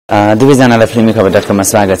दुवैजनालाई फिल्मीखबर.com मा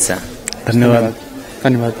स्वागत छ।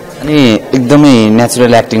 धन्यवाद। अनि एकदमै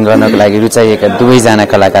नेचुरल एक्टिङ गर्नको लागि रुचाइएका दुवैजना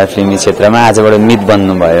कलाकार फिल्मी क्षेत्रमा आजबाट मित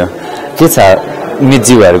बन्नुभयो। के छ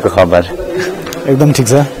मितज्यूहरूको खबर? एकदम ठिक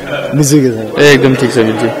छ। मितज्यू के छ? एकदम ठिक छ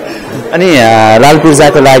मितज्यू। अनि लाल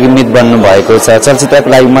पूर्जाको लागि मित बन्नु भएको छ। चलचित्रको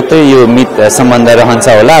लागि मात्रै यो मित सम्बन्ध रहन्छ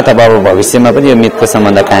होला अथवा अब भविष्यमा पनि यो मितको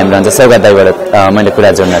सम्बन्ध कायम रहन्छ? सौगात दाइबाट मैले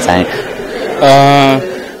कुरा जोड्न चाहे।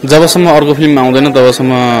 जबसम्म अर्को फिल्म आउँदैन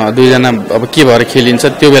तबसम्म दुईजना अब के भएर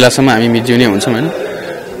खेलिन्छ त्यो बेलासम्म हामी मितज्यू नै हुन्छौँ हैन।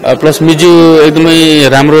 प्लस मितज्यू एकदमै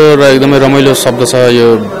राम्रो र एकदमै रमाइलो शब्द छ।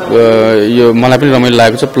 यो मलाई पनि रमाइलो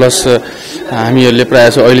लागेको छ। प्लस हामीहरूले प्रायः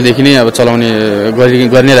जसो अहिलेदेखि नै अब चलाउने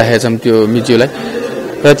गर्ने राखेका छौँ त्यो मितज्यूलाई।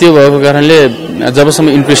 र त्यो भएको कारणले जबसम्म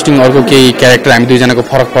इन्ट्रेस्टिङ अर्को केही क्यारेक्टर हामी दुईजनाको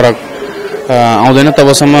फरक आउँदैन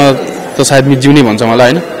तबसम्म त सायद मितज्यू नै भन्छ मलाई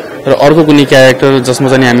हैन। र अर्को कुनै क्यारेक्टर जसमा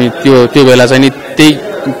चाहिँ हामी त्यो बेला चाहिँ नि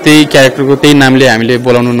त्यही क्यारेक्टरको त्यही नामले हामीले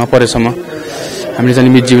बोलाउनु नपरेसम्म हामीले चाहिँ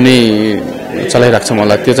मितज्यू नै चलाइराख्छौँ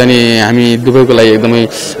होला। त्यो चाहिँ हामी दुवैको लागि एकदमै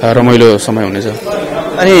रमाइलो समय हुनेछ।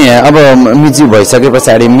 अनि अब मितज्यू भइसके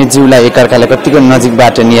पछाडि मितज्यूलाई एकअर्कालाई कतिको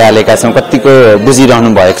नजिकबाट निहालेका छौँ, कतिको बुझिरहनु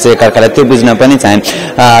भएको छ एकअर्कालाई त्यो बुझ्न पनि चाहे।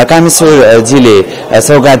 कामेश्वरजीले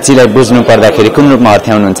सौगातजीलाई बुझ्नु पर्दाखेरि कुन रूपमा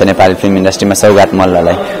अर्थ्याउनुहुन्छ नेपाली फिल्म इन्डस्ट्रीमा सौगात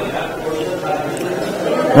मल्ललाई?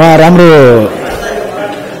 उहाँ राम्रो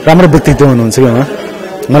व्यक्तित्व हुनुहुन्छ कि उहाँ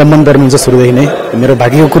मलाई मन पर्नुहुन्छ सुरुदेखि नै। मेरो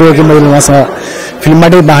भाग्यको कुरो हो कि मैले उहाँसँग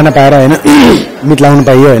फिल्मबाटै बाहना पाएर होइन मित लगाउनु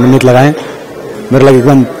पाइयो होइन। मित लगाएँ मेरो लागि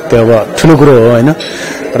एकदम त्यो अब ठुलो कुरो हो होइन।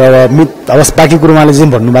 र अब मित अब बाँकी कुरो उहाँले जे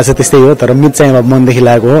भन्नुभएको छ त्यस्तै हो। तर मित चाहिँ अब मनदेखि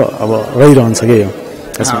लागेको हो, अब रहिरहन्छ कि यो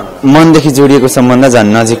मनदेखि जोडिएको सम्बन्ध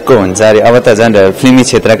झन् नजिकको हुन्छ अरे। अब त झन् फिल्मी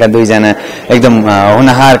क्षेत्रका दुईजना एकदम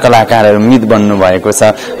हुनहार कलाकारहरू मित बन्नु भएको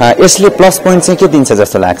छ। यसले प्लस पोइन्ट चाहिँ के दिन्छ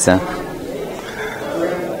जस्तो लाग्छ?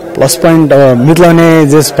 प्लस पोइन्ट अब मित लगाउने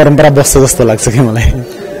जे परम्परा बस्छ जस्तो लाग्छ कि मलाई।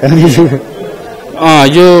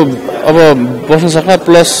 यो अब बस्न सक्ला।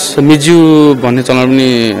 प्लस मितज्यू भन्ने चलन पनि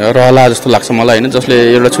रहला जस्तो लाग्छ मलाई होइन। जसले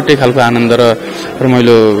एउटा छुट्टै खालको आनन्द र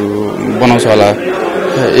रमाइलो बनाउँछ होला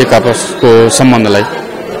एक आपसको सम्बन्धलाई।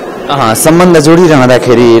 सम्बन्ध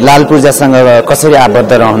जोडिरहँदाखेरि लाल पूर्जासँग कसरी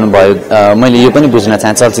आबद्ध रहनुभयो मैले यो पनि बुझ्न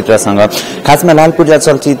चाहे चलचित्रसँग। खासमा लाल पूर्जा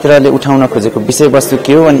चलचित्रले उठाउन खोजेको विषयवस्तु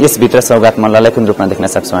के हो अनि यसभित्र सौगात मल्ललाई कुन रूपमा देख्न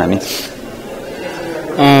सक्छौँ हामी?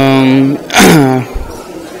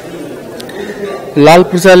 लाल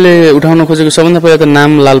पूर्जाले उठाउन खोजेको सबभन्दा पहिला त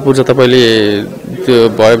नाम लाल पूर्जा तपाईँले त्यो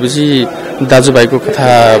भएपछि दाजुभाइको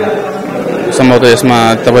कथा सम्भवतः यसमा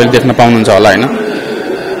तपाईँले देख्न पाउनुहुन्छ होला होइन।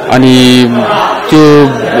 अनि त्यो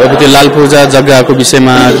अब त्यो लाल पूर्जा जग्गाको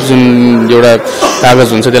विषयमा जुन एउटा कागज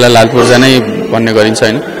हुन्छ त्यसलाई लाल पूर्जा नै भन्ने गरिन्छ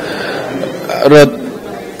होइन। र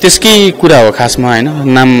त्यसकै कुरा हो खासमा होइन।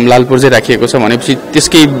 नाम लाल पूर्जै राखिएको छ भनेपछि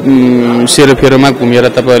त्यसकै सेरोफेरोमा घुमेर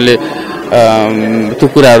तपाईँहरूले त्यो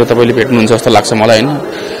कुराहरू तपाईँले भेट्नुहुन्छ जस्तो लाग्छ मलाई होइन।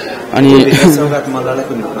 अनि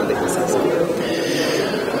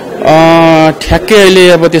ठ्याक्कै अहिले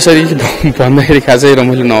अब त्यसरी भन्दाखेरि खासै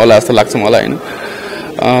रमाइलो नहोला जस्तो लाग्छ मलाई होइन।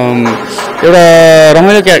 एउटा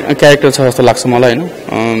रमाइलो क्यारेक्टर छ जस्तो लाग्छ मलाई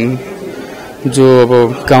होइन। जो अब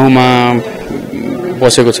गाउँमा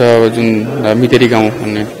बसेको छ जुन मितेरी गाउँ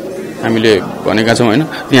भन्ने हामीले भनेका छौँ होइन।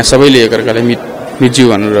 त्यहाँ सबैले एकअर्कालाई मितज्यू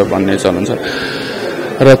भनेर भन्ने चलन छ।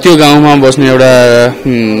 र त्यो गाउँमा बस्ने एउटा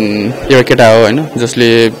केटा हो होइन जसले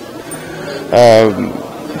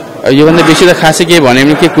योभन्दा बेसी त खासै के भने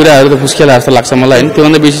पनि के कुराहरू त फुस्केला जस्तो लाग्छ मलाई होइन।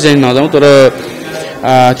 त्योभन्दा बेसी चाहिँ नजाउँ। तर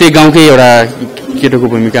त्यही गाउँकै एउटा केटोको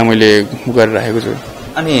भूमिका मैले गरिरहेको छु।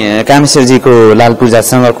 अनि कामेश्वरजीको लाल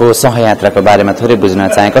पूर्जासँगको सहयात्राको बारेमा थोरै बुझ्न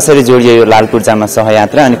चाहे। कसरी जोडियो यो लाल पूर्जामा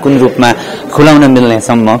सहयात्रा अनि कुन रूपमा खुलाउन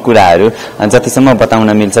मिल्नेसम्म कुराहरू जतिसम्म बताउन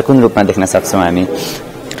मिल्छ कुन रूपमा देख्न सक्छौँ हामी?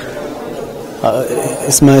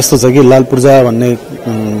 यसमा यस्तो छ कि लाल पूर्जा भन्ने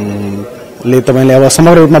ले तपाईँले अब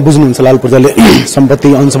समग्र रूपमा बुझ्नुहुन्छ। लाल पूर्जाले सम्पत्ति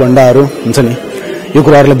अंशभण्डाहरू हुन्छ नि यो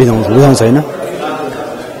कुराहरूलाई बुझाउँछ होइन।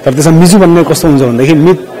 तर त्यसमा मिजु भन्ने कस्तो हुन्छ भनेदेखि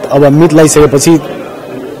मित लगाइसकेपछि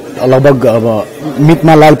लगभग अब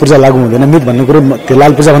मितमा लाल पूर्जा लागू हुँदैन। मित भन्ने कुरो त्यो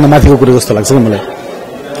लाल पूर्जा भन्दा माथिको कुरो जस्तो लाग्छ कि मलाई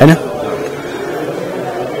होइन।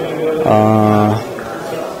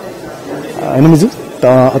 होइन मिजु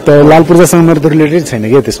त लाल पूर्जासँग मेरो त रिलेटेड छैन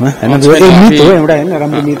कि त्यसमा होइन। मित हो एउटा होइन,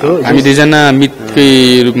 राम्रो मित हो। हामी दुईजना मितकै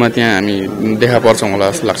रूपमा त्यहाँ हामी देखा पर्छौँ होला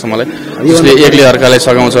जस्तो लाग्छ मलाई। जसले एकले अर्कालाई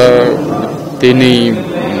सघाउँछ त्यही नै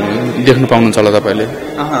देख्नु पाउनुहुन्छ होला तपाईँले।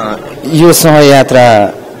 यो सहयात्रा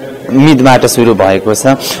मितबाट सुरु भएको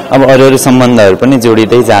छ। अब अरू सम्बन्धहरू पनि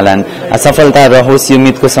जोडिँदै जालान्। सफलता रहोस्, यो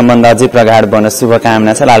मितको सम्बन्ध अझै प्रगाढ बनोस्,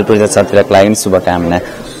 शुभकामना छ। लाल पूर्जा चलचित्रको लागि शुभकामना।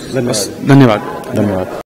 धन्यवाद।